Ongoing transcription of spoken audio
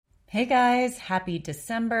Hey guys, happy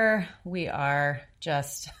December. We are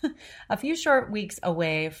just a few short weeks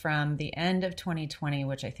away from the end of 2020,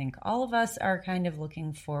 which I think all of us are kind of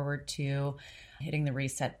looking forward to hitting the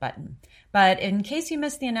reset button. But in case you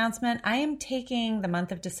missed the announcement, I am taking the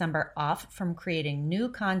month of December off from creating new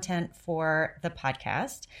content for the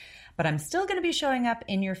podcast. But I'm still going to be showing up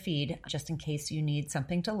in your feed just in case you need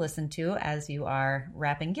something to listen to as you are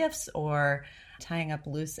wrapping gifts or tying up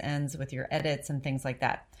loose ends with your edits and things like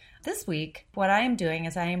that. This week, what I am doing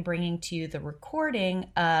is I am bringing to you the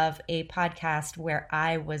recording of a podcast where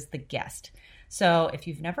I was the guest. So if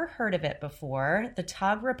you've never heard of it before, the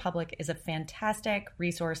Tog Republic is a fantastic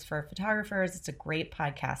resource for photographers. It's a great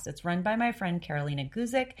podcast. It's run by my friend Carolina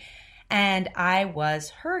Guzik, and I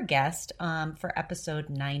was her guest for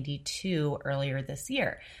episode 92 earlier this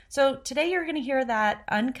year. So today you're going to hear that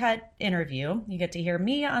uncut interview. You get to hear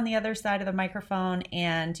me on the other side of the microphone,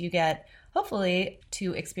 and you get hopefully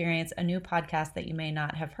to experience a new podcast that you may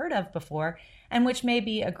not have heard of before, and which may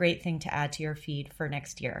be a great thing to add to your feed for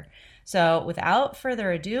next year. So without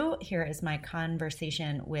further ado, here is my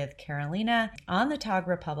conversation with Carolina on the Tog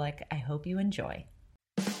Republic. I hope you enjoy.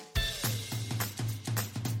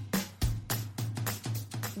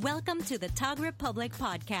 Welcome to the Tog Republic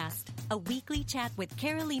podcast, a weekly chat with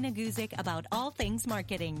Carolina Guzik about all things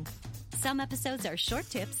marketing. Some episodes are short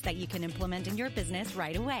tips that you can implement in your business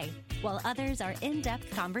right away, while others are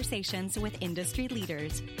in-depth conversations with industry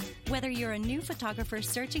leaders. Whether you're a new photographer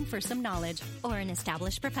searching for some knowledge or an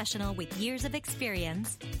established professional with years of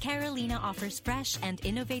experience, Carolina offers fresh and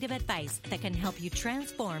innovative advice that can help you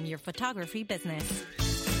transform your photography business.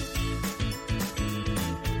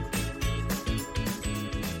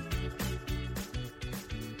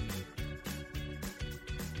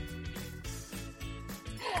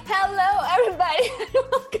 Hello, everybody, and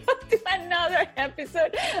welcome to another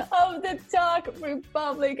episode of the Tog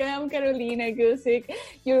Republic. I am Carolina Guzik,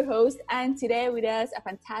 your host, and today with us a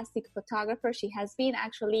fantastic photographer. She has been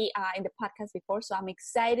actually in the podcast before, so I'm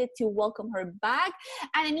excited to welcome her back.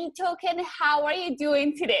 And Annie Token, how are you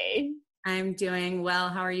doing today? I'm doing well.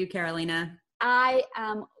 How are you, Carolina? I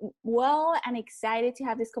am well and excited to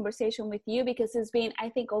have this conversation with you because it's been, I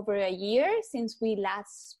think, over a year since we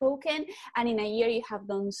last spoken. And in a year, you have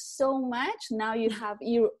done so much. Now you have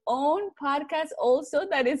your own podcast also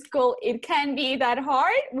that is called It Can Be That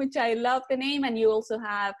Hard, which I love the name. And you also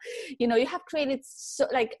have, you have created so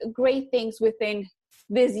great things within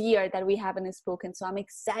this year that we haven't spoken. So I'm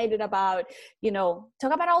excited about,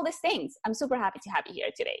 talk about all these things. I'm super happy to have you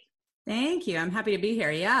here today. Thank you. I'm happy to be here.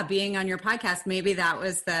 Yeah, being on your podcast, maybe that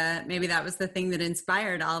was the thing that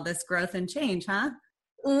inspired all this growth and change, huh?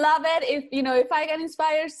 Love it. If I can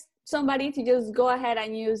inspire somebody to just go ahead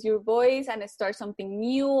and use your voice and start something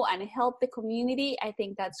new and help the community, I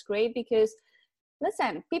think that's great because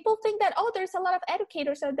listen, people think that, there's a lot of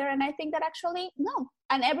educators out there, and I think that actually no.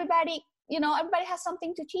 And everybody has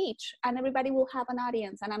something to teach, and everybody will have an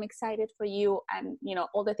audience, and I'm excited for you and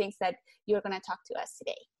all the things that you're going to talk to us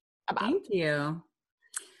today about. Thank you.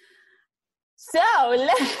 So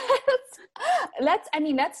let's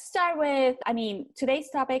start with, today's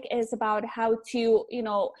topic is about how to,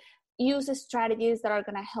 use the strategies that are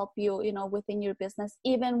going to help you, within your business,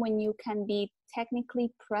 even when you can be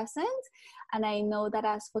technically present. And I know that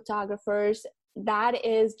as photographers, that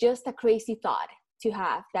is just a crazy thought to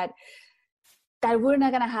have, that we're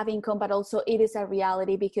not going to have income, but also it is a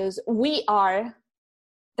reality because we are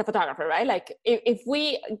the photographer, right? Like if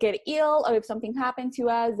we get ill or if something happened to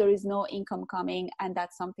us, there is no income coming. And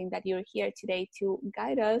that's something that you're here today to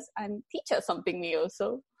guide us and teach us something new.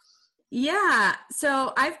 So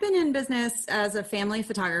So I've been in business as a family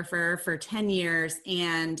photographer for 10 years,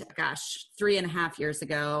 and 3.5 years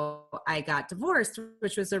ago, I got divorced,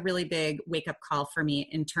 which was a really big wake-up call for me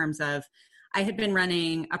in terms of I had been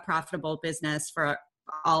running a profitable business for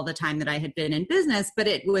all the time that I had been in business, but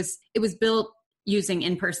it was built using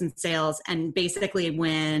in-person sales. And basically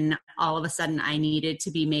when all of a sudden I needed to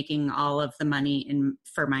be making all of the money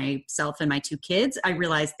for myself and my 2 kids, I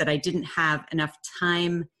realized that I didn't have enough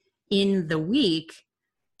time in the week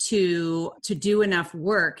to do enough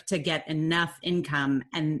work to get enough income.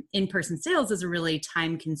 And in-person sales is a really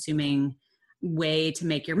time-consuming way to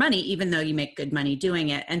make your money, even though you make good money doing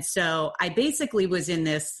it. And so I basically was in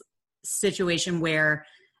this situation where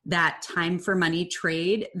that time for money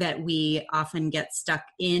trade that we often get stuck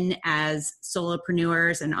in as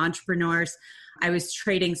solopreneurs and entrepreneurs, I was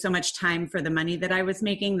trading so much time for the money that I was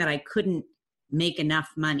making that I couldn't make enough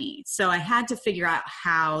money. So I had to figure out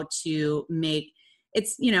how to make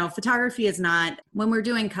it's, photography is not, when we're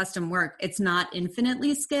doing custom work, it's not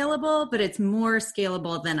infinitely scalable, but it's more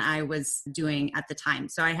scalable than I was doing at the time.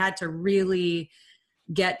 So I had to really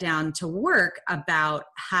get down to work about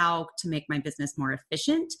how to make my business more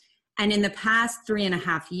efficient. And in the past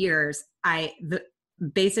 3.5 years,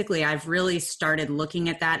 I've really started looking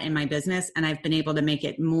at that in my business, and I've been able to make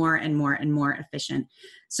it more and more and more efficient.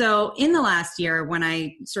 So in the last year, when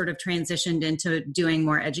I sort of transitioned into doing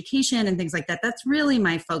more education and things like that, that's really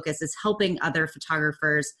my focus, is helping other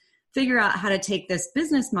photographers figure out how to take this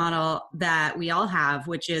business model that we all have,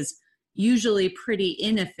 which is usually pretty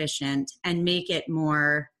inefficient, and make it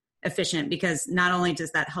more efficient. Because not only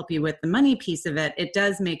does that help you with the money piece of it, it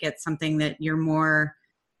does make it something that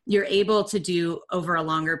you're able to do over a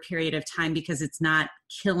longer period of time, because it's not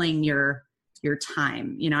killing your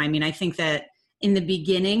time. I think that in the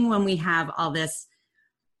beginning, when we have all this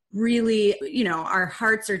really, our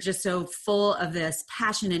hearts are just so full of this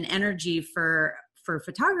passion and energy for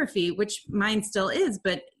photography, which mine still is,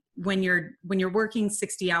 but when you're working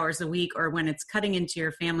 60 hours a week, or when it's cutting into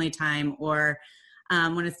your family time, or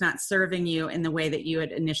when it's not serving you in the way that you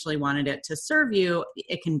had initially wanted it to serve you,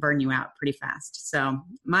 it can burn you out pretty fast. So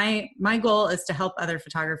my goal is to help other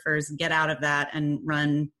photographers get out of that and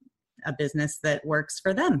run a business that works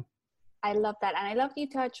for them. I love that. And I love you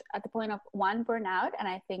touch at the point of burnout. And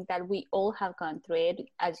I think that we all have gone through it.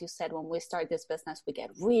 As you said, when we start this business, we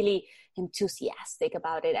get really enthusiastic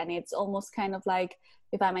about it. And it's almost kind of like,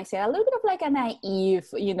 if I might say, a little bit of like a naive,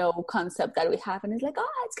 concept that we have. And it's like,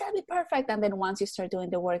 oh, it's going to be perfect. And then once you start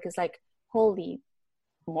doing the work, it's like, holy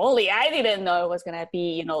moly, I didn't know it was going to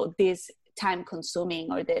be, this time consuming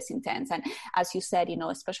or this intense. And as you said,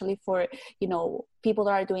 especially for, people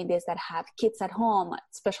that are doing this, that have kids at home,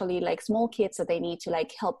 especially like small kids that they need to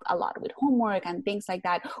like help a lot with homework and things like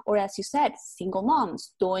that. Or as you said, single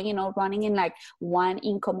moms doing, running in like one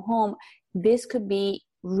income home, this could be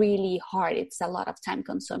really hard. It's a lot of time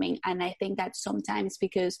consuming. And I think that sometimes,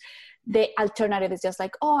 because the alternative is just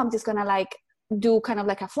like, oh, I'm just gonna like do kind of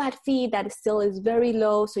like a flat fee that still is very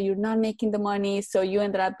low, so you're not making the money, so you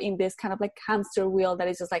ended up in this kind of like hamster wheel that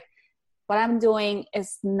is just like, what I'm doing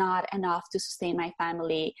is not enough to sustain my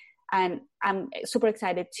family. And I'm super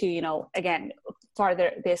excited to, again,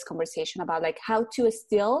 further this conversation about like how to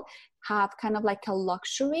still have kind of like a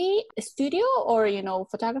luxury studio or,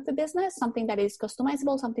 photography business, something that is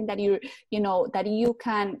customizable, something that that you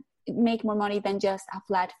can make more money than just a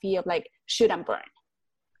flat fee of like shoot and burn.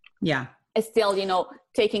 Yeah. It's still,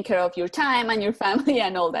 taking care of your time and your family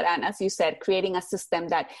and all that. And as you said, creating a system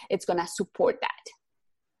that it's going to support that.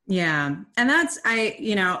 Yeah. And that's,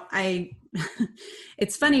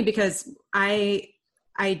 it's funny because I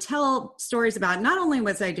tell stories about, not only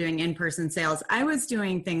was I doing in-person sales, I was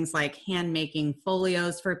doing things like hand making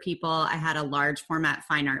folios for people. I had a large format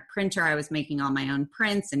fine art printer. I was making all my own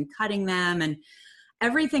prints and cutting them, and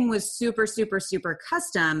everything was super, super, super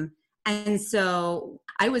custom. And so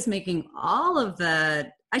I was making all of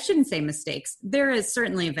I shouldn't say mistakes. There is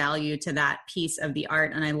certainly value to that piece of the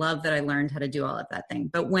art. And I love that I learned how to do all of that thing.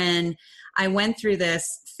 But when I went through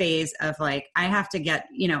this phase of like, I have to get,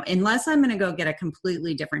 unless I'm going to go get a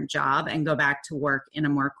completely different job and go back to work in a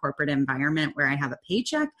more corporate environment where I have a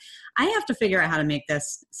paycheck, I have to figure out how to make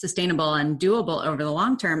this sustainable and doable over the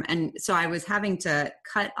long term. And so I was having to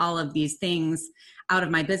cut all of these things out of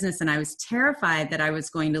my business. And I was terrified that I was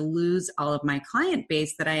going to lose all of my client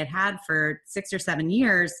base that I had had for 6 or 7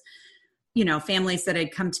 years, families that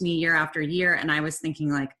had come to me year after year. And I was thinking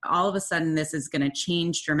like, all of a sudden this is going to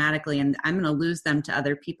change dramatically and I'm going to lose them to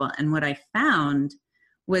other people. And what I found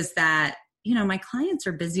was that, my clients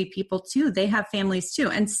are busy people too. They have families too.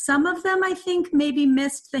 And some of them, I think, maybe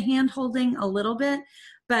missed the hand-holding a little bit,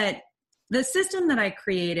 but the system that I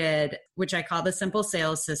created, which I call the Simple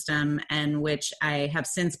Sales System, and which I have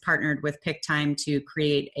since partnered with PickTime to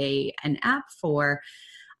create an app for,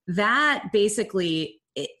 that basically,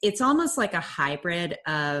 it's almost like a hybrid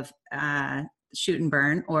of shoot and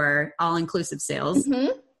burn or all-inclusive sales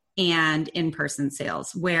and in-person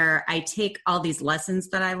sales, where I take all these lessons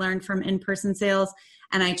that I learned from in-person sales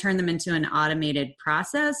and I turn them into an automated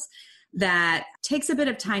process that takes a bit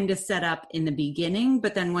of time to set up in the beginning.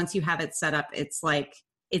 But then once you have it set up, it's like,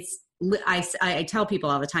 I tell people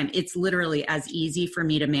all the time, it's literally as easy for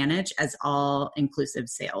me to manage as all inclusive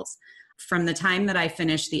sales. From the time that I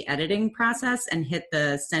finish the editing process and hit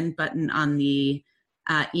the send button on the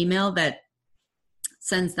email that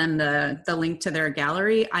sends them the link to their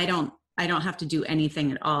gallery, I don't have to do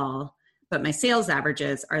anything at all. But my sales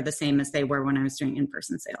averages are the same as they were when I was doing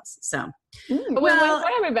in-person sales. So, well, for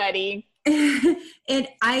everybody.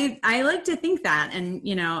 I like to think that, and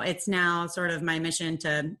it's now sort of my mission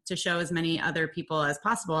to show as many other people as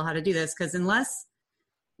possible how to do this, because unless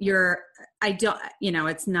it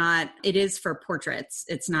is for portraits.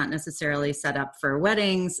 It's not necessarily set up for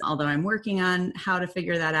weddings, although I'm working on how to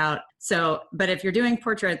figure that out. So, but if you're doing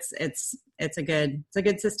portraits, it's a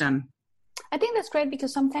good system. I think that's great,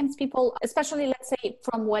 because sometimes people, especially let's say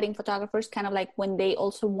from wedding photographers, kind of like when they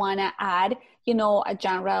also want to add, a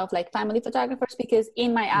genre of like family photographers, because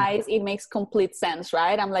in my eyes, it makes complete sense,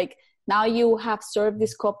 right? I'm like, now you have served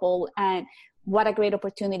this couple, and what a great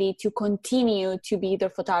opportunity to continue to be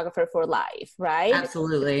their photographer for life, right?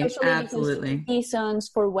 Absolutely. Absolutely.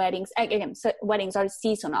 Seasons for weddings, again, weddings are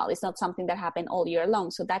seasonal. It's not something that happen all year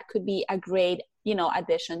long. So that could be a great,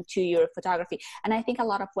 addition to your photography. And I think a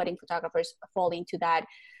lot of wedding photographers fall into that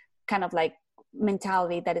kind of like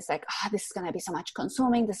mentality that is like, this is going to be so much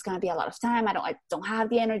consuming. This is going to be a lot of time. I don't have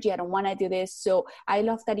the energy. I don't want to do this. So I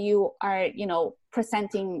love that you are,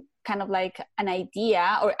 presenting kind of like an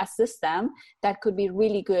idea or a system that could be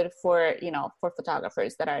really good for, for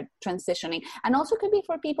photographers that are transitioning, and also could be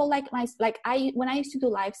for people when I used to do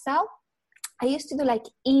lifestyle, I used to do like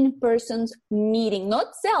in-person meeting,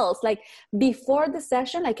 not sales, like before the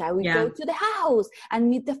session, like I would go to the house and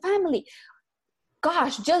meet the family.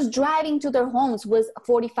 Gosh, just driving to their homes was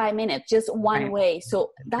 45 minutes, just one way.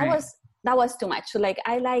 So that was too much. So like,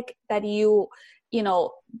 I like that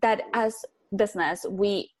that as business,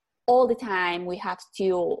 all the time we have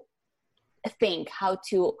to think how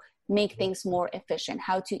to make things more efficient,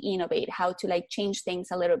 how to innovate, how to like change things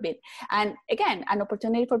a little bit. And again, an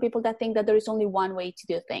opportunity for people that think that there is only one way to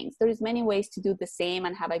do things. There is many ways to do the same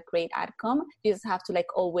and have a great outcome. You just have to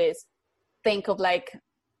like always think of like,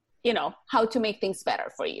 how to make things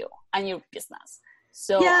better for you and your business.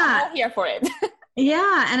 So I'm here for it.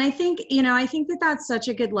 Yeah. And I think, that that's such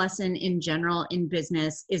a good lesson in general in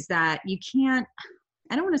business, is that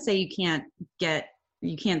I don't want to say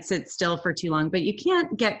you can't sit still for too long, but you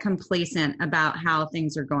can't get complacent about how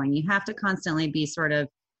things are going. You have to constantly be sort of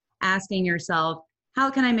asking yourself,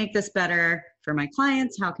 how can I make this better for my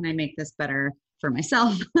clients? How can I make this better for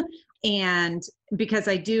myself? And because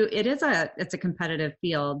it's a competitive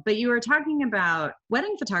field. But you were talking about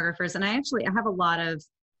wedding photographers, and I have a lot of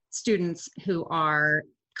students who are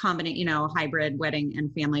hybrid wedding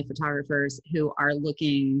and family photographers who are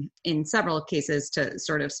looking in several cases to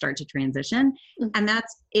sort of start to transition. Mm-hmm. And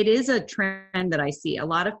it is a trend that I see. A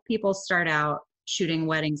lot of people start out shooting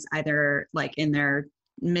weddings either like in their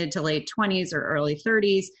mid to late 20s or early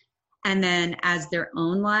 30s. And then as their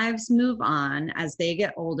own lives move on, as they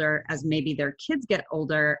get older, as maybe their kids get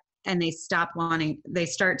older, and they start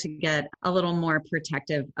to get a little more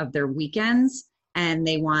protective of their weekends, and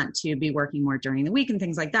they want to be working more during the week and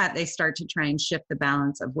things like that, they start to try and shift the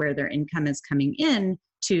balance of where their income is coming in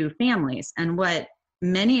to families. And what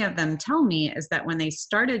many of them tell me is that when they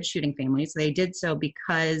started shooting families, they did so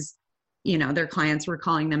because, their clients were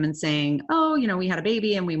calling them and saying, oh, we had a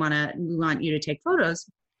baby and we want you to take photos.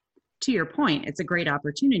 To your point, it's a great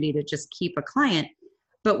opportunity to just keep a client.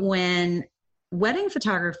 But when wedding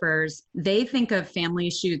photographers, they think of family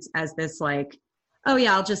shoots as this like, oh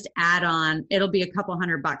yeah, I'll just add on, it'll be a couple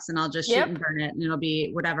 $100 and I'll just shoot and burn it and it'll be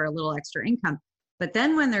whatever, a little extra income. But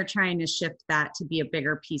then when they're trying to shift that to be a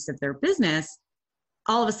bigger piece of their business,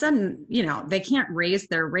 all of a sudden, they can't raise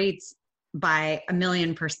their rates by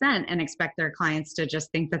 1,000,000% and expect their clients to just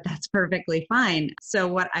think that that's perfectly fine. So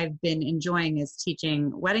what I've been enjoying is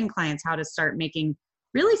teaching wedding clients how to start making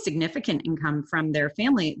really significant income from the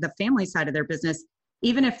family side of their business,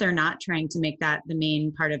 even if they're not trying to make that the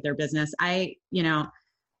main part of their business.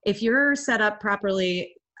 If you're set up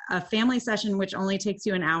properly, a family session, which only takes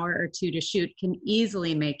you an hour or two to shoot, can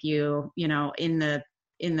easily make you, in the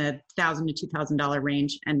 $1,000 to $2,000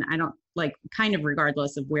 range. And I don't kind of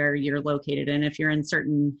regardless of where you're located. And if you're in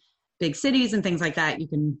certain big cities and things like that, you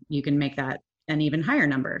can make that an even higher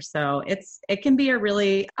number. So it can be a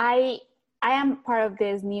really, I am part of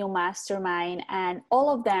this new mastermind, and all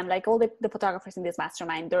of them, like all the photographers in this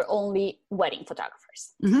mastermind, they're only wedding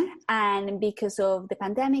photographers. Mm-hmm. And because of the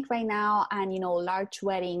pandemic right now and, large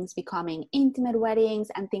weddings becoming intimate weddings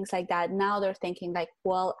and things like that, now they're thinking like,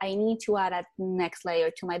 well, I need to add a next layer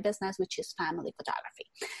to my business, which is family photography.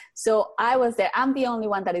 So I was there. I'm the only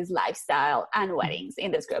one that is lifestyle and weddings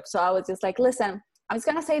in this group. So I was just like, listen, I'm just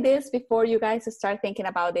going to say this before you guys start thinking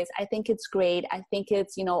about this. I think it's great. I think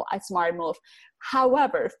it's, a smart move.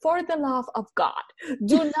 However, for the love of God,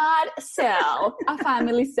 do not sell a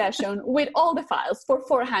family session with all the files for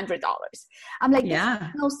 $400. I'm like, this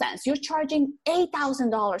makes no sense. You're charging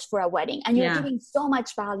 $8,000 for a wedding and you're giving so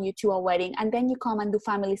much value to a wedding. And then you come and do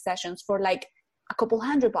family sessions for like a couple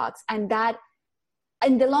 $100. And that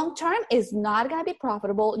in the long term is not going to be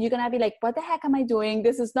profitable. You're going to be like, what the heck am I doing?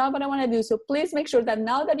 This is not what I want to do. So please make sure that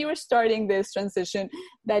now that you're starting this transition,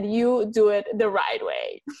 that you do it the right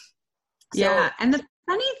way. Yeah. And the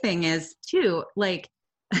funny thing is too, like,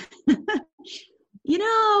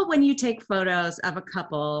 when you take photos of a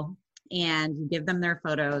couple and you give them their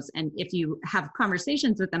photos, and if you have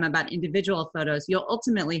conversations with them about individual photos, you'll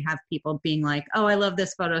ultimately have people being like, oh, I love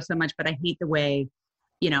this photo so much, but I hate the way,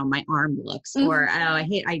 my arm looks, or I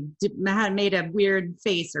had made a weird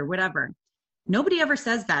face or whatever. Nobody ever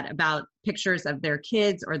says that about pictures of their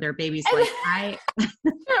kids or their babies. Like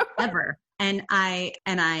ever. And I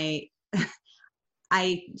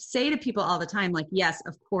say to people all the time, like, yes,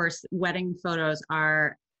 of course, wedding photos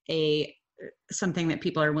are something that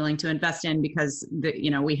people are willing to invest in because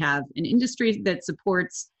we have an industry that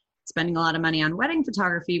supports spending a lot of money on wedding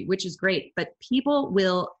photography, which is great. But people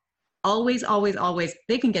will always,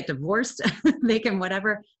 they can get divorced, they can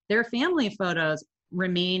whatever. Their family photos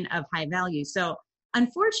remain of high value. So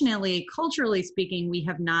unfortunately, culturally speaking, we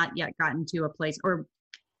have not yet gotten to a place, or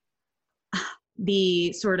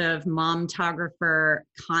the sort of momtographer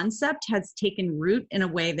concept has taken root in a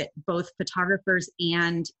way that both photographers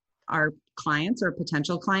and our clients or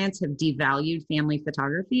potential clients have devalued family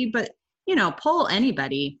photography. But, poll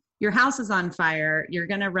anybody, your house is on fire, you're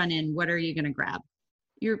going to run in, what are you going to grab?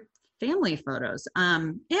 Your family photos,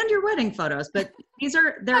 and your wedding photos, but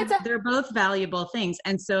they're both valuable things.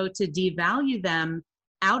 And so to devalue them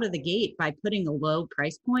out of the gate by putting a low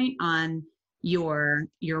price point on your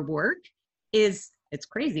work it's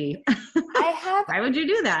crazy. Why would you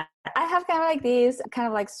do that? I have kind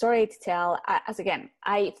of like story to tell.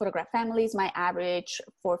 I photograph families. My average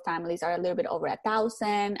for families are a little bit over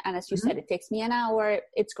 1,000. And as you said, it takes me an hour.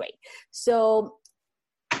 It's great. So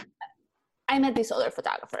I met this other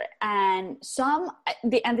photographer, and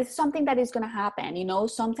this is something that is going to happen.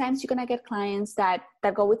 Sometimes you're going to get clients that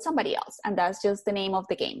go with somebody else, and that's just the name of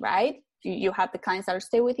the game, right? You have the clients that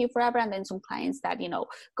stay with you forever, and then some clients that,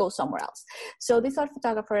 go somewhere else. So this other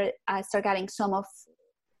photographer, I started getting some of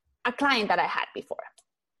a client that I had before.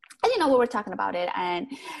 And, we were talking about it, and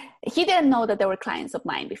he didn't know that there were clients of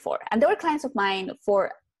mine before. And there were clients of mine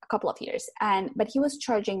for a couple of years, but he was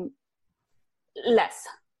charging less.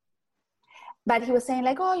 But he was saying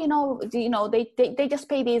like, oh, they just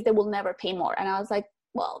pay this, they will never pay more. And I was like,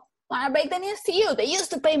 well, I break the news to you. They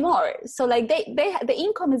used to pay more. So like the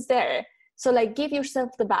income is there. So like give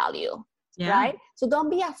yourself the value, right? So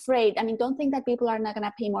don't be afraid. I mean, don't think that people are not going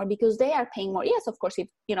to pay more because they are paying more. Yes, of course, if,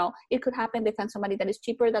 it could happen. They find somebody that is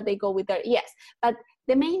cheaper that they go with their, yes. But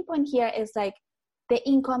the main point here is like the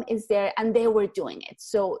income is there and they were doing it.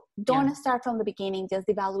 So don't start from the beginning, just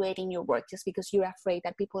evaluating your work just because you're afraid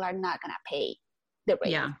that people are not going to pay the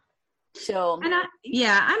rate. Yeah. So, and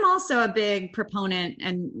I'm also a big proponent.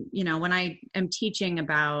 And, when I am teaching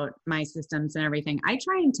about my systems and everything, I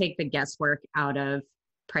try and take the guesswork out of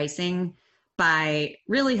pricing by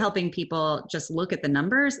really helping people just look at the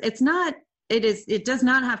numbers. It does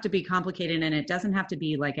not have to be complicated, and it doesn't have to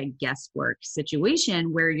be like a guesswork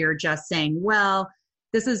situation where you're just saying, well,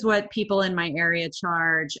 this is what people in my area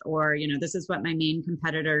charge, or, this is what my main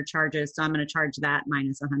competitor charges, so I'm going to charge that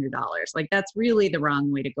minus $100. Like, that's really the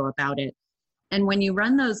wrong way to go about it. And when you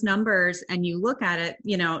run those numbers and you look at it,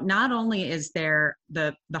 not only is there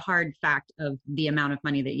the hard fact of the amount of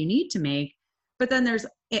money that you need to make, but then there's,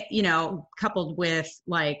 coupled with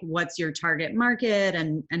like, what's your target market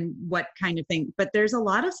and what kind of thing, but there's a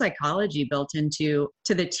lot of psychology built into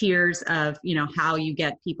the tiers of, how you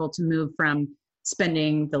get people to move from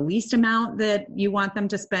spending the least amount that you want them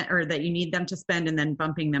to spend or that you need them to spend and then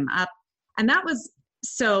bumping them up. And that was,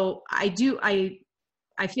 so I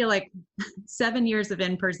feel like 7 years of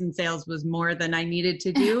in-person sales was more than I needed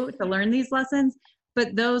to do to learn these lessons.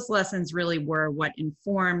 But those lessons really were what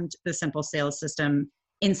informed the Simple Sales System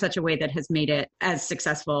in such a way that has made it as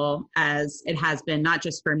successful as it has been, not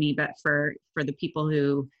just for me, but for the people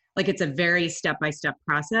who, like, it's a very step-by-step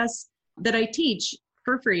process that I teach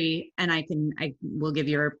for free. And I will give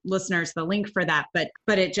your listeners the link for that, but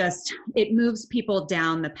it moves people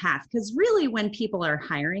down the path. Because really, when people are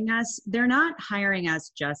hiring us, they're not hiring us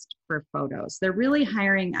just for photos. They're really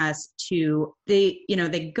hiring us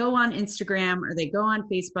they go on Instagram or they go on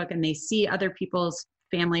Facebook and they see other people's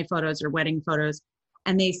family photos or wedding photos,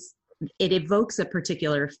 and it evokes a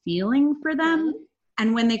particular feeling for them.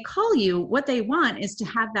 And when they call you, what they want is to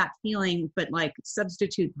have that feeling, but like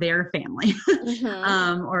substitute their family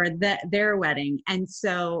or their wedding. And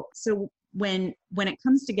so when it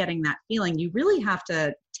comes to getting that feeling, you really have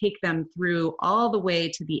to take them through all the way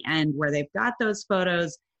to the end where they've got those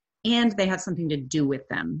photos and they have something to do with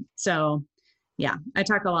them. So yeah, I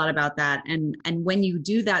talk a lot about that. And when you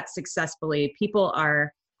do that successfully, people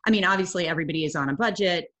are, I mean, obviously everybody is on a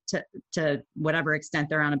budget to whatever extent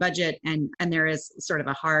they're on a budget. And there is sort of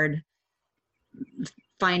a hard,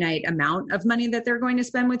 finite amount of money that they're going to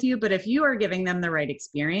spend with you. But if you are giving them the right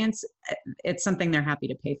experience, it's something they're happy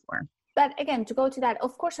to pay for. But again, to go to that,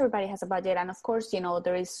 of course, everybody has a budget. And of course,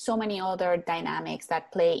 there is so many other dynamics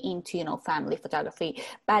that play into, family photography.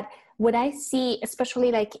 But what I see,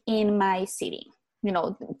 especially like in my city,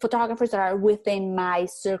 photographers that are within my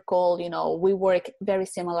circle, we work very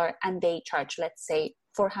similar and they charge, let's say,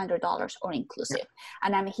 $400 or inclusive.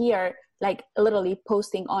 And I'm here like literally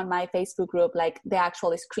posting on my Facebook group, like the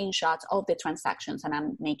actual screenshots of the transactions. And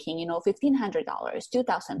I'm making, $1,500,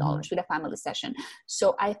 $2,000 with a family session.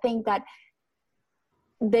 So I think that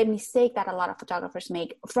the mistake that a lot of photographers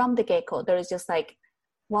make from the get-go, there is just like,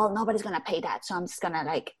 well, nobody's going to pay that. So I'm just going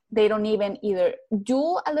to they don't even either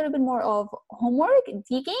do a little bit more of homework,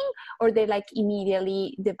 digging, or they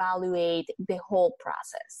immediately devaluate the whole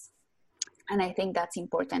process. And I think that's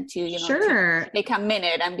important too, to take a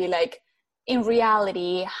minute and be like, in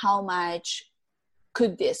reality, how much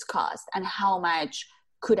could this cost and how much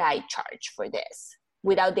could I charge for this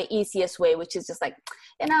without the easiest way, which is just like,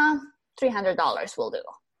 $300 will do.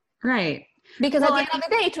 Right. Because at the end of the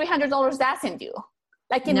day, $300 doesn't do.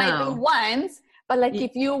 It might be once, but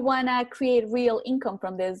if you want to create real income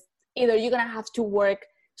from this, either you're going to have to work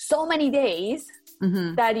so many days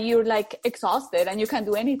that you're exhausted and you can't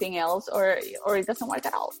do anything else, or it doesn't work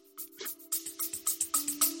at all.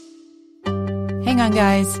 Hang on,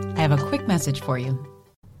 guys. I have a quick message for you.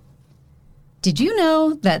 Did you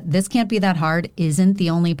know that This Can't Be That Hard isn't the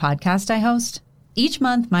only podcast I host? Each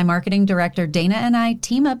month, my marketing director, Dana, and I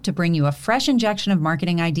team up to bring you a fresh injection of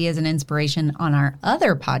marketing ideas and inspiration on our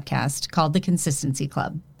other podcast called The Consistency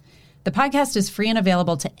Club. The podcast is free and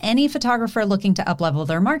available to any photographer looking to uplevel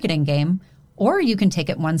their marketing game, or you can take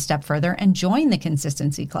it one step further and join the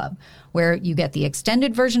Consistency Club, where you get the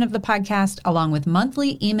extended version of the podcast along with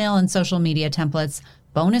monthly email and social media templates,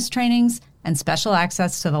 bonus trainings, and special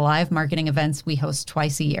access to the live marketing events we host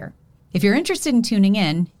twice a year. If you're interested in tuning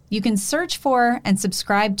in, you can search for and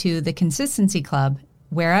subscribe to the Consistency Club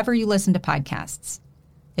wherever you listen to podcasts.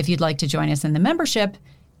 If you'd like to join us in the membership,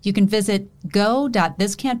 you can visit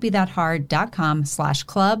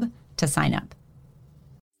go.thiscan'tbethathard.com/club to sign up.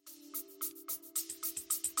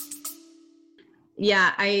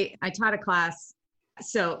 Yeah, I taught a class.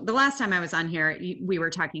 So the last time I was on here, we were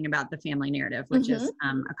talking about the Family Narrative, which is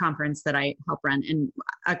a conference that I help run. And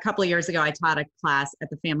a couple of years ago, I taught a class at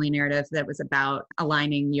the Family Narrative that was about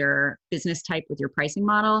aligning your business type with your pricing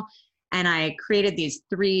model. And I created these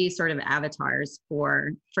 3 sort of avatars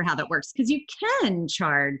for how that works. Because you can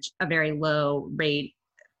charge a very low rate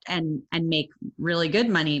and make really good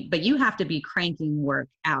money, but you have to be cranking work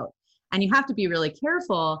out. And you have to be really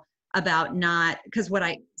careful about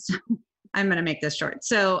I'm going to make this short.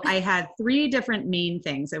 So I had 3 different main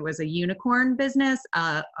things. It was a unicorn business,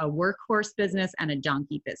 a workhorse business, and a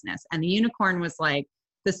donkey business. And the unicorn was like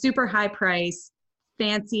the super high price,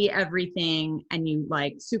 fancy everything, and you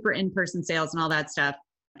super in-person sales and all that stuff,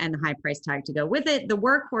 and the high price tag to go with it. The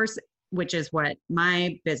workhorse, which is what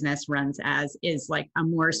my business runs as, is a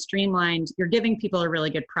more streamlined, you're giving people a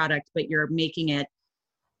really good product, but you're making it,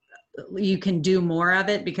 you can do more of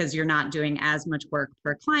it because you're not doing as much work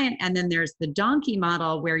per client. And then there's the donkey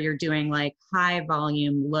model where you're doing high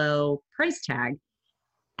volume, low price tag.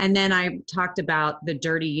 And then I talked about the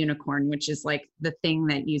dirty unicorn, which is the thing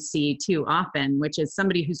that you see too often, which is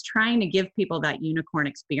somebody who's trying to give people that unicorn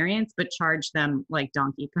experience, but charge them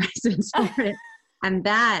donkey prices for it. And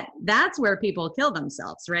that's where people kill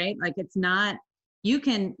themselves, right? It's not, you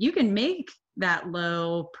can make that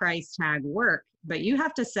low price tag work, but you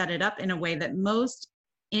have to set it up in a way that most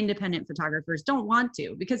independent photographers don't want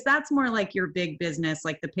to, because that's more like your big business,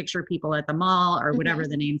 like the picture people at the mall or whatever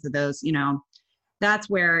the names of those, that's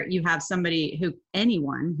where you have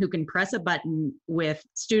anyone who can press a button with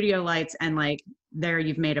studio lights and there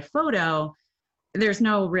you've made a photo. There's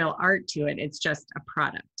no real art to it. It's just a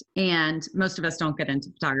product. And most of us don't get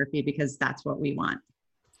into photography because that's what we want.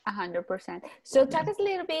 100%. So talk us a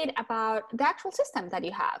little bit about the actual system that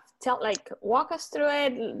you have. Walk us through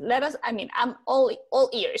it. I'm all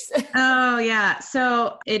ears. Oh yeah.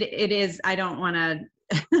 So it is, I don't want to,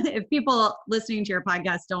 if people listening to your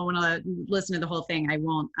podcast don't want to listen to the whole thing, I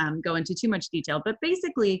won't go into too much detail, but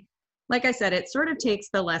basically, like I said, it sort of takes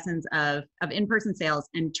the lessons of in-person sales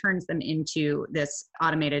and turns them into this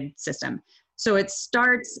automated system. So it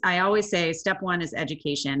starts, I always say, step one is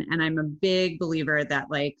education. And I'm a big believer that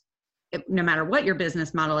no matter what your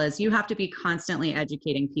business model is, you have to be constantly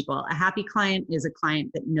educating people. A happy client is a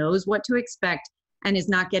client that knows what to expect and is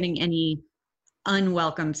not getting any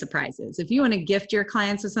unwelcome surprises. If you want to gift your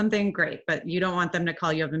clients with something, great, but you don't want them to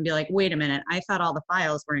call you up and be like, wait a minute, I thought all the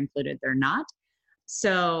files were included. They're not.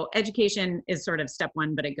 So education is sort of step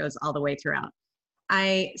one, but it goes all the way throughout.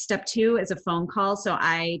 Step two is a phone call. So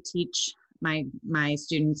I teach my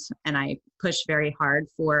students and I push very hard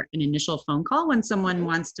for an initial phone call. When someone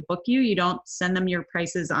wants to book you, you don't send them your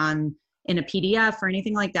prices in a PDF or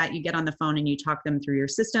anything like that. You get on the phone and you talk them through your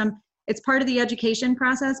system. It's part of the education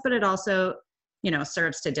process, but it also,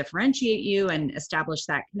 serves to differentiate you and establish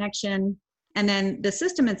that connection. And then the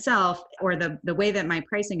system itself, or the way that my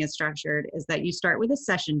pricing is structured, is that you start with a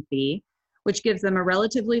session fee, which gives them a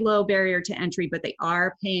relatively low barrier to entry, but they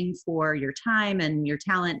are paying for your time and your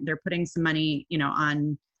talent. They're putting some money,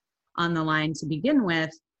 on the line to begin with.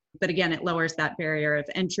 But again, it lowers that barrier of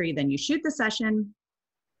entry. Then you shoot the session.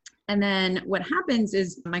 And then what happens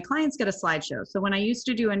is my clients get a slideshow. So when I used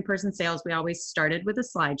to do in-person sales, we always started with a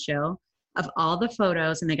slideshow of all the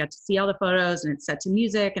photos, and they got to see all the photos, and it's set to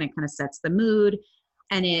music, and it kind of sets the mood.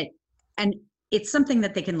 And it's something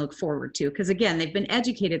that they can look forward to, because again, they've been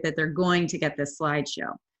educated that they're going to get this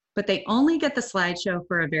slideshow, but they only get the slideshow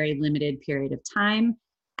for a very limited period of time.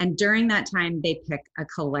 And during that time, they pick a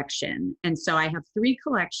collection. And so I have 3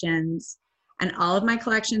 collections, and all of my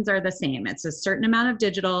collections are the same. It's a certain amount of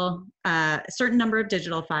digital, a certain number of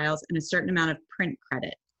digital files, and a certain amount of print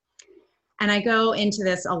credit. And I go into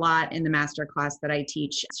this a lot in the masterclass that I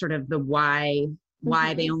teach, sort of the why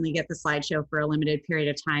they only get the slideshow for a limited period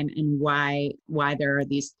of time, and why there are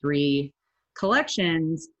these 3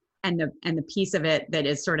 collections. And the piece of it that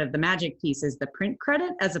is sort of the magic piece is the print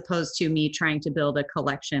credit, as opposed to me trying to build a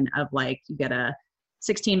collection of you get a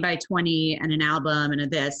 16 by 20 and an album and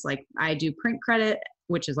I do print credit,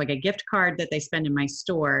 which is like a gift card that they spend in my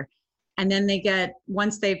store. And then they get,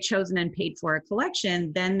 once they've chosen and paid for a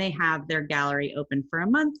collection, then they have their gallery open for a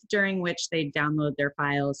month, during which they download their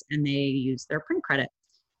files and they use their print credit.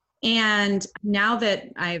 And now that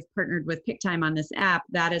I've partnered with PickTime on this app,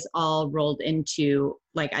 that is all rolled into,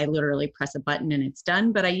 I literally press a button and it's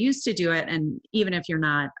done. But I used to do it, and even if you're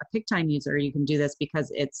not a PickTime user, you can do this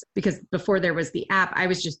because before there was the app, I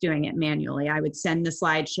was just doing it manually. I would send the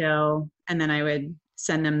slideshow, and then I would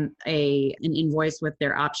send them an invoice with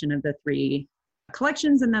their option of the 3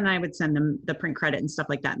 collections. And then I would send them the print credit and stuff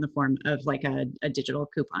like that in the form of a digital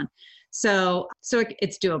coupon. So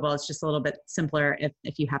it's doable. It's just a little bit simpler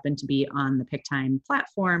if you happen to be on the PickTime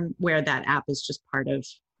platform, where that app is just part of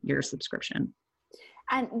your subscription.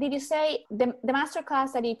 And did you say the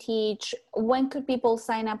masterclass that you teach, when could people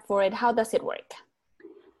sign up for it? How does it work?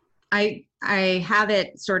 I have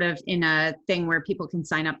it sort of in a thing where people can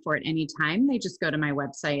sign up for it anytime. They just go to my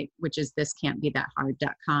website, which is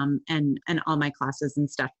thiscan'tbethathard.com, and all my classes and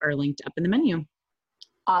stuff are linked up in the menu.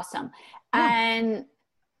 Awesome. Yeah. And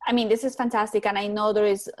I mean, this is fantastic. And I know there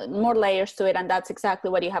is more layers to it, and that's exactly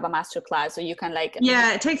what you have a masterclass. So you can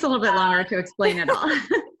yeah, it takes a little bit longer to explain it all.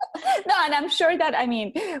 No, and I'm sure that, I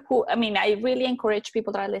really encourage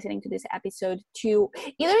people that are listening to this episode to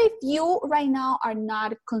either, if you right now are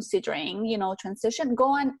not considering, transition,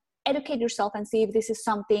 go and educate yourself and see if this is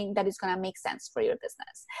something that is going to make sense for your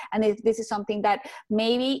business. And if this is something that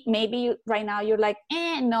maybe right now you're like,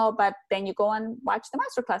 no, but then you go and watch the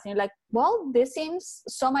masterclass and you're like, well, this seems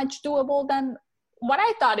so much doable than what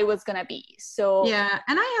I thought it was going to be. So yeah.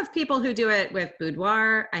 And I have people who do it with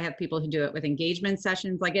boudoir. I have people who do it with engagement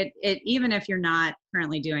sessions. Even if you're not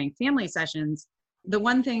currently doing family sessions, the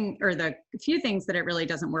one thing, or the few things that it really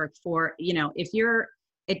doesn't work for,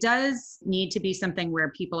 it does need to be something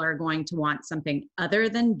where people are going to want something other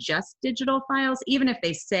than just digital files. Even if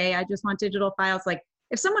they say, I just want digital files,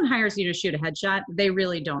 if someone hires you to shoot a headshot, they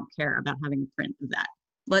really don't care about having a print of that.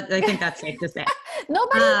 I think that's safe to say.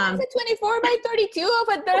 Nobody wants a 24 by 32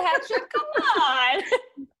 of their headshot. Come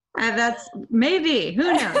on. That's maybe,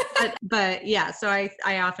 who knows? But yeah, so I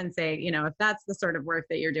often say, if that's the sort of work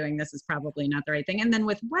that you're doing, this is probably not the right thing. And then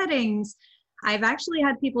with weddings, I've actually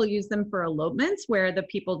had people use them for elopements where the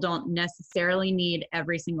people don't necessarily need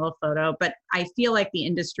every single photo, but I feel like the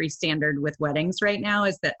industry standard with weddings right now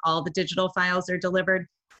is that all the digital files are delivered.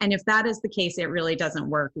 And if that is the case, it really doesn't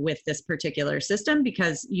work with this particular system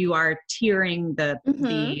because you are tiering the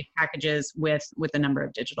packages with the number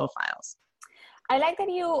of digital files. I like that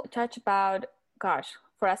you touch about,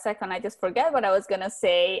 for a second, I just forget what I was going to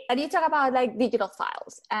say. And you talk about like digital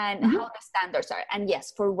files and how the standards are. And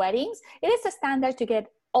yes, for weddings, it is a standard to get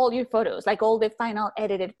all your photos, like all the final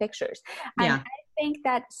edited pictures. And I think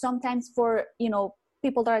that sometimes for,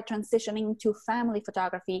 people that are transitioning to family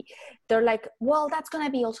photography, they're like, well, that's going to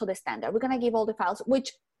be also the standard. We're going to give all the files,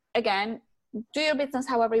 which again, do your business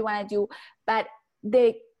however you want to do. But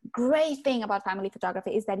the great thing about family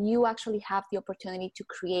photography is that you actually have the opportunity to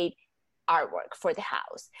create artwork for the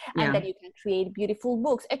house and that you can create beautiful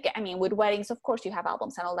books. I mean, with weddings, of course, you have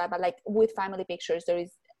albums and all that, but like with family pictures, there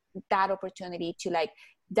is that opportunity to like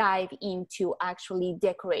dive into actually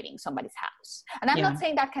decorating somebody's house. And I'm not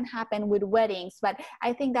saying that can happen with weddings, but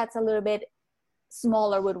I think that's a little bit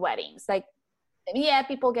smaller with weddings. Like,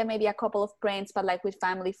 people get maybe a couple of prints, but like with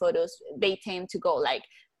family photos, they tend to go like,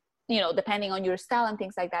 depending on your style and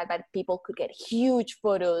things like that, but people could get huge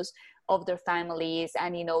photos of their families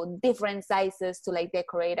and, different sizes to like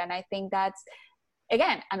decorate. And I think that's,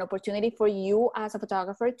 again, an opportunity for you as a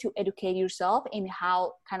photographer to educate yourself in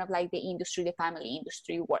how kind of like the family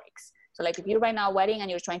industry works. So like if you're right now wedding and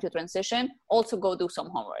you're trying to transition, also go do some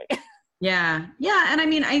homework. Yeah. And I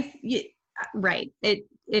mean, right. It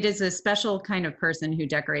is a special kind of person who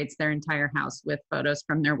decorates their entire house with photos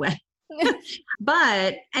from their wedding.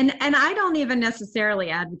 But, and I don't even necessarily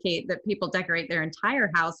advocate that people decorate their entire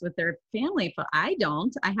house with their family. But I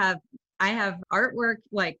don't. I have artwork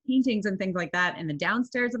like paintings and things like that in the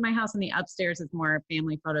downstairs of my house, and the upstairs is more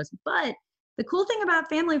family photos. But the cool thing about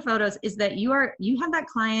family photos is that you have that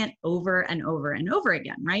client over and over and over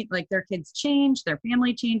again, right? Like their kids change, their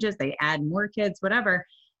family changes, they add more kids, whatever.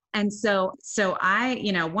 And so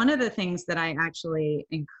I, one of the things that I actually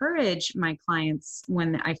encourage my clients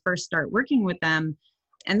when I first start working with them,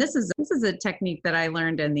 and this is a technique that I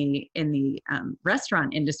learned in the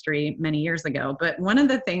restaurant industry many years ago. But one of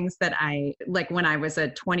the things that I, like when I was a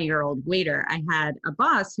 20-year-old waiter, I had a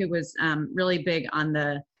boss who was really big on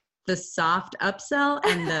the soft upsell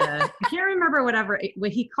and I can't remember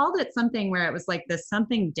what he called it, something where it was like the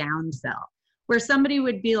something down sell, where somebody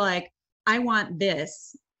would be like, I want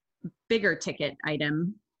this bigger ticket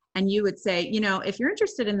item. And you would say, if you're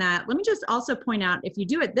interested in that, let me just also point out, if you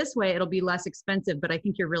do it this way, it'll be less expensive, but I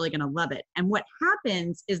think you're really going to love it. And what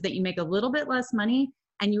happens is that you make a little bit less money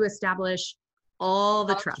and you establish all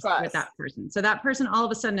the trust with that person. So that person all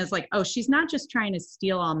of a sudden is like, oh, she's not just trying to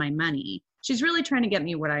steal all my money. She's really trying to get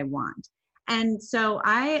me what I want. And so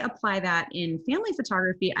I apply that in family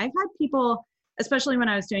photography. I've had people, especially when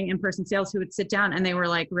I was doing in-person sales, who would sit down and they were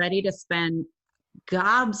like ready to spend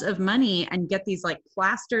gobs of money and get these like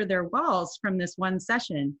plaster their walls from this one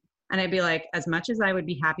session. And I'd be like, as much as I would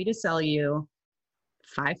be happy to sell you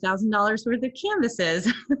 $5,000 worth of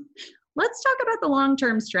canvases, let's talk about the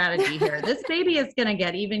long-term strategy here. This baby is going to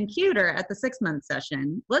get even cuter at the 6-month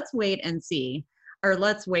session. Let's wait and see, or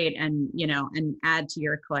let's wait and, and add to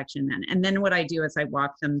your collection then. And then what I do is I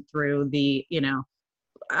walk them through the,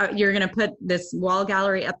 you're going to put this wall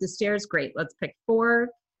gallery up the stairs. Great. Let's pick 4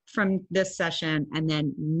 from this session. And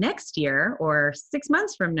then next year or 6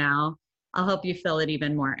 months from now, I'll help you fill it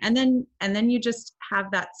even more. And then you just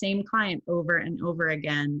have that same client over and over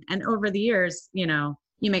again. And over the years, you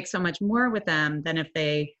make so much more with them than if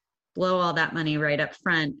they blow all that money right up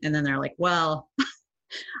front. And then they're like, well,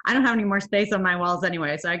 I don't have any more space on my walls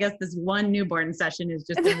anyway. So I guess this one newborn session is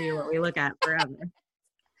just going to be what we look at forever.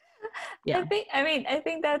 Yeah. I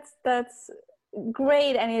think that's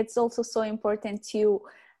great. And it's also so important to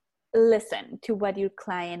listen to what your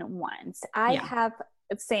client wants. I have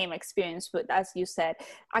the same experience with, as you said,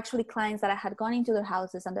 actually clients that I had gone into their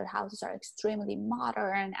houses and their houses are extremely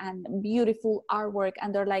modern and beautiful artwork.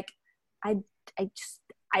 And they're like,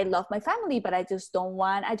 I love my family, but I just don't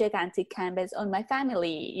want a gigantic canvas on my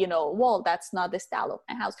family, wall. That's not the style of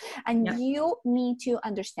my house. And you need to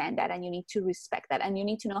understand that, and you need to respect that, and you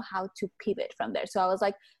need to know how to pivot from there. So I was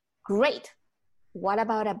like, great. What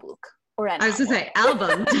about a book? I was going to say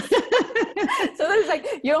album. So there's like,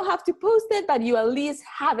 you don't have to post it, but you at least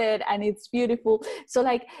have it and it's beautiful. So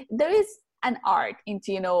like there is an art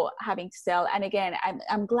into, having to sell. And again,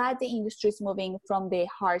 I'm glad the industry is moving from the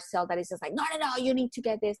hard sell that is just like, no, you need to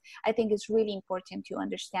get this. I think it's really important to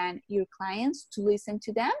understand your clients, to listen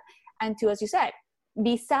to them, and to, as you said,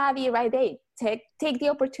 be savvy, right? Take the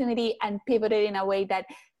opportunity and pivot it in a way that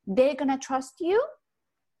they're going to trust you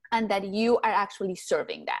and that you are actually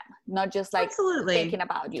serving them, not just like Absolutely. thinking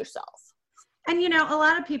about yourself. And, you know, a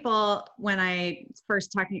lot of people, when I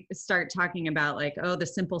first start talking about like, oh, the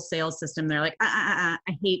simple sales system, they're like, I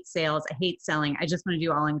hate sales. I hate selling. I just want to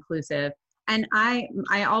do all inclusive. And I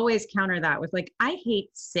always counter that with like, I hate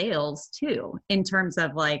sales too, in terms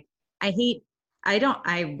of like, I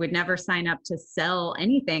would never sign up to sell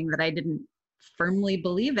anything that I didn't firmly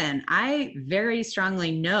believe in. I very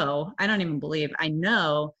strongly know, I don't even believe, I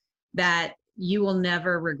know that you will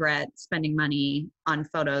never regret spending money on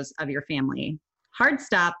photos of your family. Hard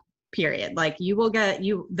stop, period. Like you will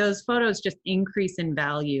those photos just increase in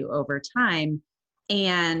value over time.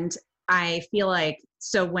 And I feel like,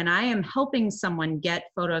 so when I am helping someone get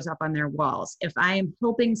photos up on their walls, if I am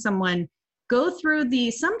helping someone go through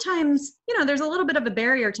sometimes, you know, there's a little bit of a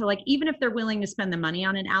barrier to like, even if they're willing to spend the money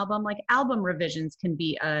on an album, like album revisions can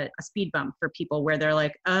be a speed bump for people where they're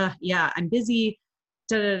like, yeah, I'm busy.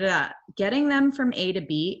 Getting them from A to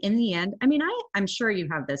B in the end. I mean, I'm sure you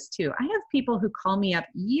have this too. I have people who call me up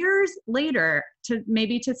years later to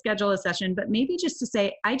schedule a session, but maybe just to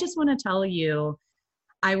say, I just want to tell you,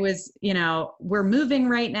 I was, you know, we're moving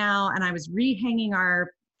right now and I was rehanging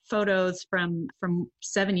our photos from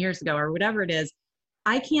 7 years ago or whatever it is.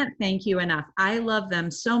 I can't thank you enough. I love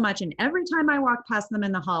them so much. And every time I walk past them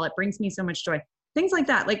in the hall, it brings me so much joy. Things like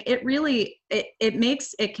that. Like it really,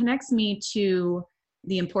 it connects me to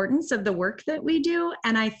the importance of the work that we do.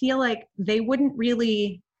 And I feel like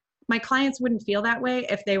my clients wouldn't feel that way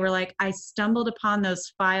if they were like, I stumbled upon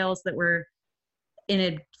those files that were in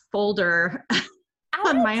a folder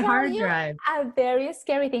on my hard drive. A very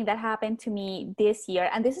scary thing that happened to me this year,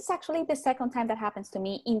 and this is actually the second time that happens to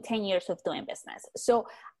me in 10 years of doing business. So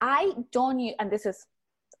I don't use, and this is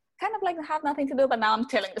kind of like have nothing to do, but now I'm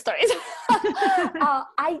telling the stories.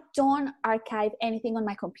 I don't archive anything on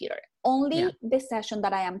my computer. Only the session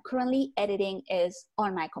that I am currently editing is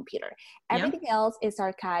on my computer. Everything else is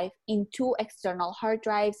archived in 2 external hard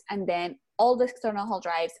drives, and then all the external hard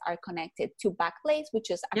drives are connected to Backblaze, which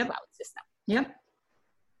is a cloud system. Yep.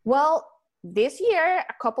 Well, this year,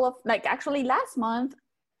 actually last month,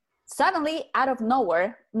 suddenly out of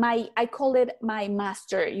nowhere, I call it my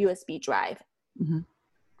master USB drive. Mm-hmm.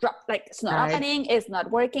 Like it's not opening, it's not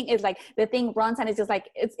working. It's like the thing runs and it's just like,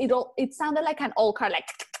 it sounded like an old car, like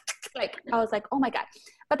I was like, oh my God.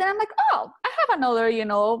 But then I'm like, oh, I have another, I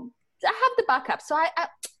have the backup. So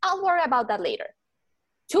I'll worry about that later.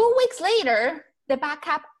 2 weeks later, the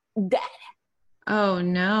backup dead. Oh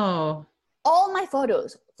no. All my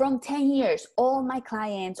photos from 10 years, all my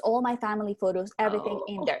clients, all my family photos, everything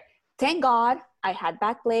in there. Thank God I had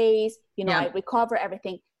Backblaze, I recover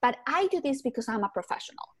everything. But I do this because I'm a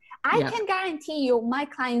professional. I can guarantee you my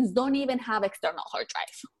clients don't even have external hard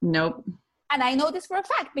drives. Nope. And I know this for a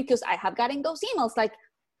fact because I have gotten those emails like,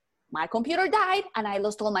 my computer died and I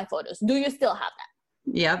lost all my photos. Do you still have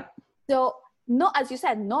that? Yep. So no, as you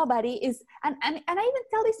said, nobody is, and I even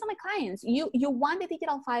tell this to my clients, you want the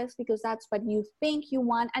digital files because that's what you think you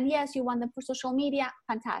want. And yes, you want them for social media.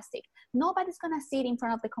 Fantastic. Nobody's going to sit in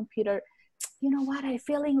front of the computer. You know what? I'm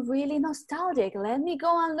feeling really nostalgic. Let me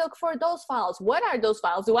go and look for those files. What are those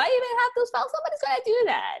files? Do I even have those files? Nobody's going to do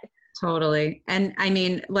that. Totally. And I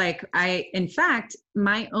mean, in fact,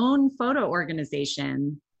 my own photo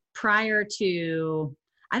organization prior to,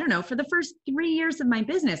 I don't know, for the first 3 years of my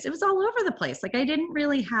business, it was all over the place. Like I didn't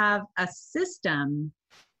really have a system.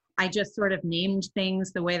 I just sort of named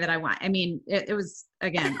things the way that I want. I mean, it was,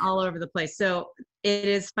 again, all over the place. So it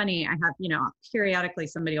is funny. I have, periodically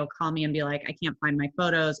somebody will call me and be like, I can't find my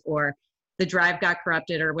photos, or the drive got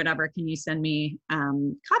corrupted or whatever. Can you send me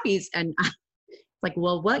copies? And like,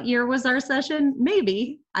 well, what year was our session?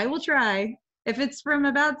 Maybe I will try. If it's from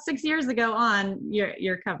about 6 years ago on,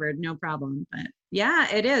 you're covered, no problem. But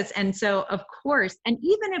yeah, it is. And so of course, and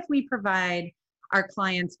even if we provide our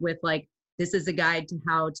clients with like, this is a guide to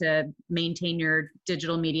how to maintain your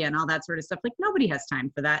digital media and all that sort of stuff, like nobody has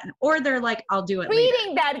time for that. Or they're like, I'll do it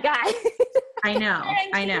reading later. That guy.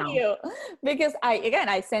 I know. Because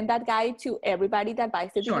I send that guide to everybody that buys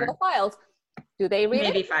the digital files. Do they read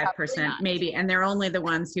maybe it? 5%, maybe. And they're only the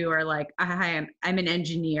ones who are like, hi, I'm an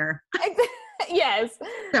engineer. Yes.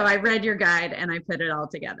 So I read your guide and I put it all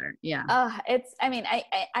together. Yeah.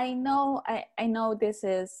 I know this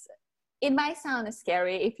is, it might sound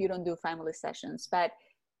scary if you don't do family sessions, but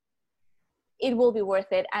it will be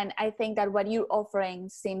worth it. And I think that what you're offering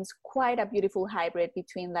seems quite a beautiful hybrid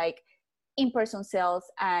between like in-person sales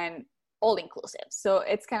and all inclusive. So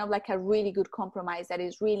it's kind of like a really good compromise that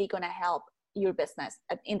is really going to help your business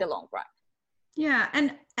in the long run. Yeah.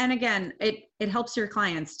 And again, it helps your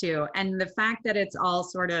clients too. And the fact that it's all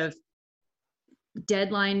sort of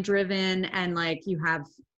deadline driven and like you have,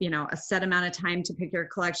 a set amount of time to pick your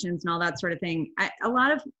collections and all that sort of thing. A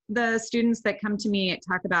lot of the students that come to me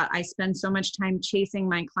talk about, I spend so much time chasing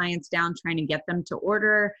my clients down, trying to get them to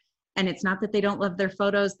order. And it's not that they don't love their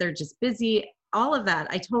photos, they're just busy. All of that.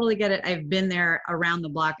 I totally get it. I've been there around the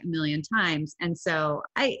block a million times. And so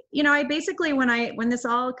I basically, when this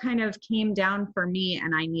all kind of came down for me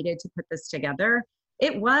and I needed to put this together,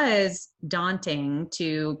 it was daunting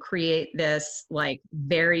to create this like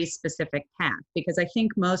very specific path, because I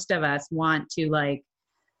think most of us want to like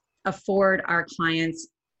afford our clients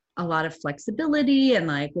a lot of flexibility and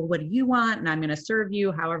like, well, what do you want? And I'm going to serve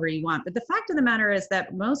you however you want. But the fact of the matter is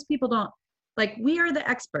that most people don't, like, we are the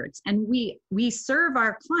experts and we serve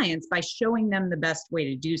our clients by showing them the best way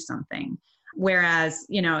to do something. Whereas,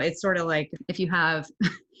 it's sort of like if you have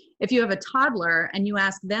a toddler and you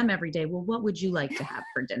ask them every day, well, what would you like to have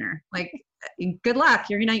for dinner? Like, good luck.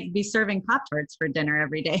 You're going to be serving Pop-Tarts for dinner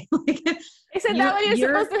every day. Isn't that what you're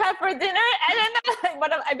supposed to have for dinner? I don't know.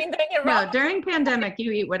 But I've been doing it wrong. No, during pandemic,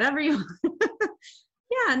 you eat whatever you want.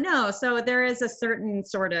 Yeah, no. So there is a certain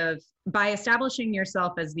sort of, by establishing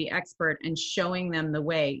yourself as the expert and showing them the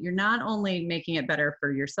way, you're not only making it better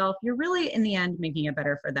for yourself, you're really in the end making it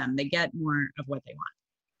better for them. They get more of what they want.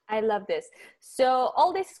 I love this. So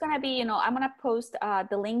all this is going to be, I'm going to post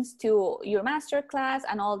the links to your masterclass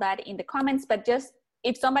and all that in the comments, but just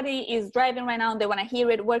if somebody is driving right now and they want to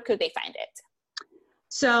hear it, where could they find it?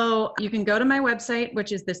 So you can go to my website,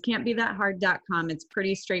 which is thiscan'tbethathard.com. It's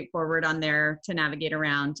pretty straightforward on there to navigate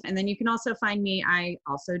around. And then you can also find me. I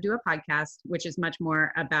also do a podcast, which is much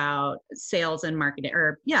more about sales and marketing,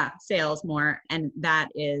 sales more. And that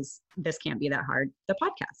is This Can't Be That Hard, the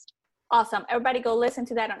podcast. Awesome. Everybody go listen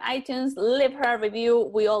to that on iTunes, leave her a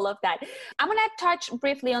review. We all love that. I'm going to touch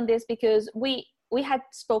briefly on this because we had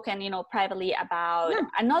spoken, privately about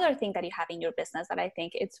another thing that you have in your business that I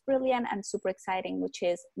think it's brilliant and super exciting, which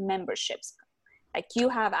is memberships. Like, you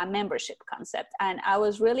have a membership concept, and I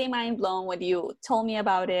was really mind blown when you told me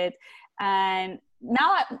about it. And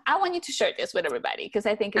now I want you to share this with everybody because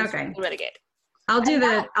I think it's really good. I'll do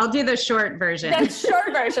the short version. The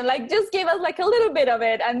short version, like, just give us like a little bit of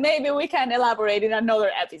it, and maybe we can elaborate in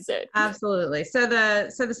another episode. Absolutely. So the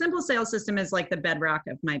simple sales system is like the bedrock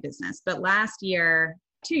of my business. But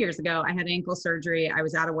 2 years ago, I had ankle surgery. I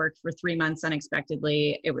was out of work for 3 months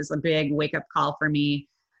unexpectedly. It was a big wake up call for me,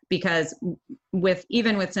 because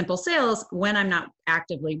even with simple sales, when I'm not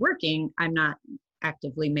actively working, I'm not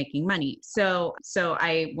actively making money. So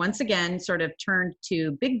I once again sort of turned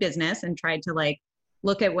to big business and tried to like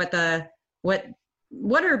look at what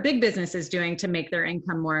are big businesses doing to make their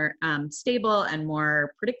income more stable and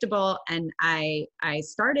more predictable. And I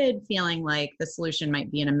started feeling like the solution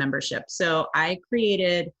might be in a membership. So I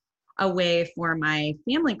created a way for my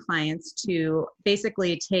family clients to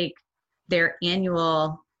basically take their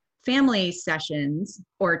annual family sessions,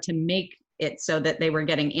 or to make it so that they were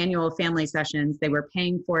getting annual family sessions. They were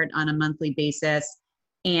paying for it on a monthly basis.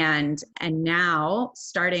 And now,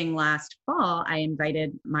 starting last fall, I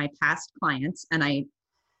invited my past clients, and I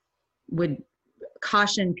would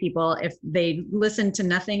caution people, if they listen to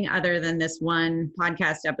nothing other than this one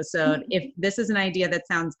podcast episode, if this is an idea that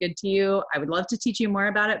sounds good to you, I would love to teach you more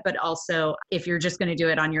about it. But also, if you're just going to do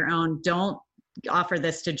it on your own, don't offer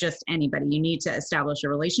this to just anybody. You need to establish a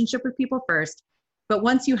relationship with people first. But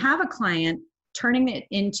once you have a client, turning it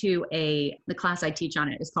into the class I teach on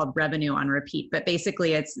it is called Revenue on Repeat. But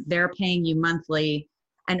basically they're paying you monthly,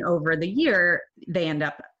 and over the year, they end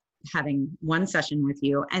up having one session with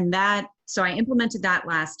you. So I implemented that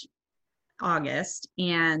last August.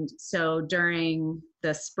 And so during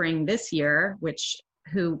the spring this year,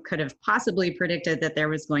 who could have possibly predicted that there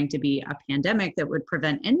was going to be a pandemic that would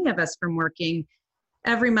prevent any of us from working,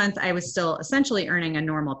 every month I was still essentially earning a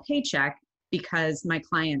normal paycheck, because my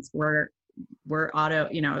clients were auto,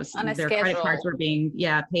 their credit cards were being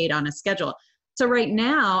paid on a schedule. So right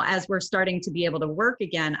now, as we're starting to be able to work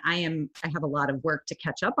again, I have a lot of work to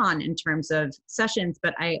catch up on in terms of sessions,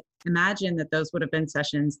 but I imagine that those would have been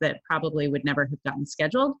sessions that probably would never have gotten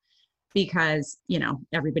scheduled, because,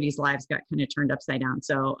 everybody's lives got kind of turned upside down.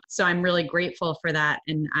 So I'm really grateful for that.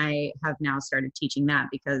 And I have now started teaching that,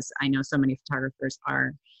 because I know so many photographers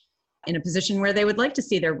are in a position where they would like to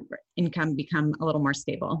see their income become a little more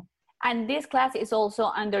stable. And this class is also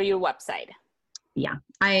under your website. Yeah,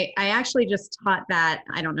 I actually just taught that.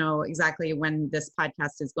 I don't know exactly when this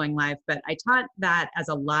podcast is going live, but I taught that as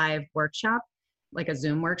a live workshop, like a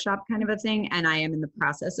Zoom workshop kind of a thing. And I am in the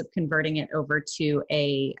process of converting it over to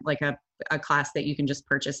a a class that you can just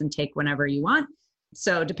purchase and take whenever you want.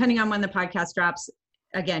 So depending on when the podcast drops,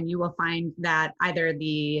 again, you will find that either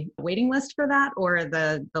the waiting list for that or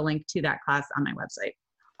the link to that class on my website.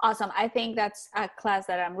 Awesome. I think that's a class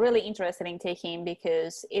that I'm really interested in taking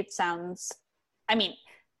because it sounds, I mean,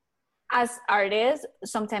 as artists,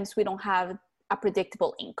 sometimes we don't have a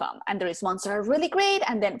predictable income, and there is ones that are really great.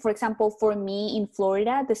 And then, for example, for me in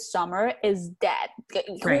Florida, the summer is dead.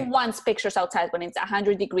 Right. Who wants pictures outside when it's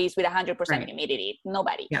 100 degrees with 100% Right. humidity?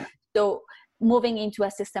 Nobody. Yeah. So moving into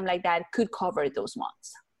a system like that could cover those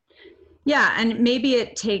months. Yeah. And maybe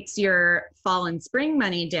it takes your fall and spring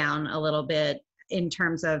money down a little bit in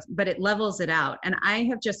terms of, but it levels it out. And I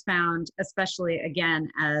have just found, especially again,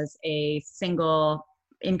 as a single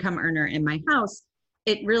income earner in my house,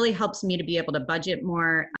 it really helps me to be able to budget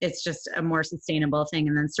more. It's just a more sustainable thing.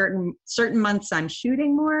 And then certain months I'm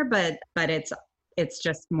shooting more, but it's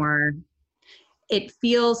just more, it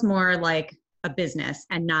feels more like a business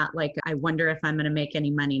and not like, I wonder if I'm going to make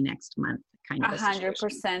any money next month kind of a situation.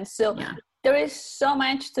 100%. So Yeah. there is so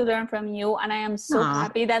much to learn from you. And I am so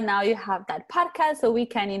happy that now you have that podcast so we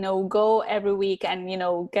can, go every week and,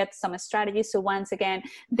 get some strategies. So once again,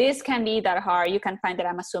 this can be that hard. You can find it,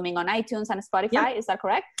 I'm assuming, on iTunes and Spotify. Yep. Is that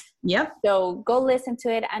correct? Yep. So go listen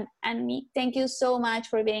to it. And me, thank you so much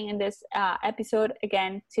for being in this episode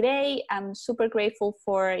again today. I'm super grateful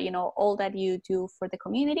for, all that you do for the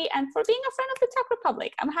community and for being a friend of the Tog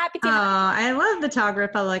Republic. I'm happy to have you. I love the Tog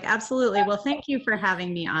Republic. Absolutely. Well, thank you for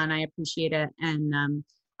having me on. I appreciate it. And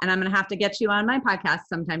I'm going to have to get you on my podcast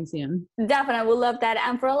sometime soon. Definitely. I would love that.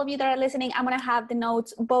 And for all of you that are listening, I'm going to have the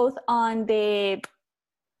notes both on the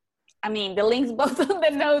links both on the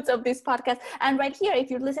notes of this podcast and right here. If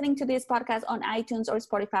you're listening to this podcast on iTunes or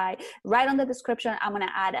Spotify, right on the description, I'm going to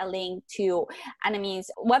add a link to Anami's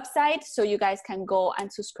website so you guys can go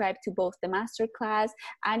and subscribe to both the masterclass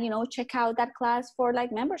and, check out that class for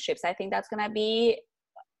like memberships. I think that's going to be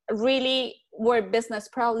really where business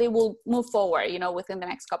probably will move forward, within the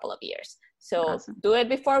next couple of years. So Awesome. Do it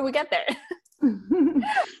before we get there.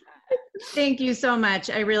 Thank you so much.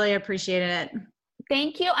 I really appreciate it.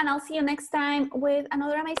 Thank you. And I'll see you next time with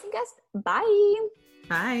another amazing guest. Bye.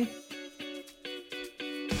 Bye.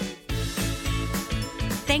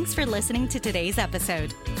 Thanks for listening to today's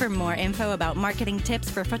episode. For more info about marketing tips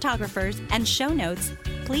for photographers and show notes,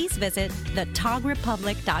 please visit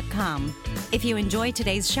thetogrepublic.com. If you enjoyed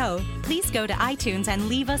today's show, please go to iTunes and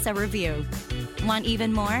leave us a review. Want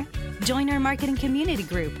even more? Join our marketing community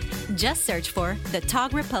group. Just search for the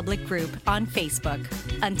Tog Republic Group on Facebook.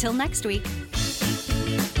 Until next week.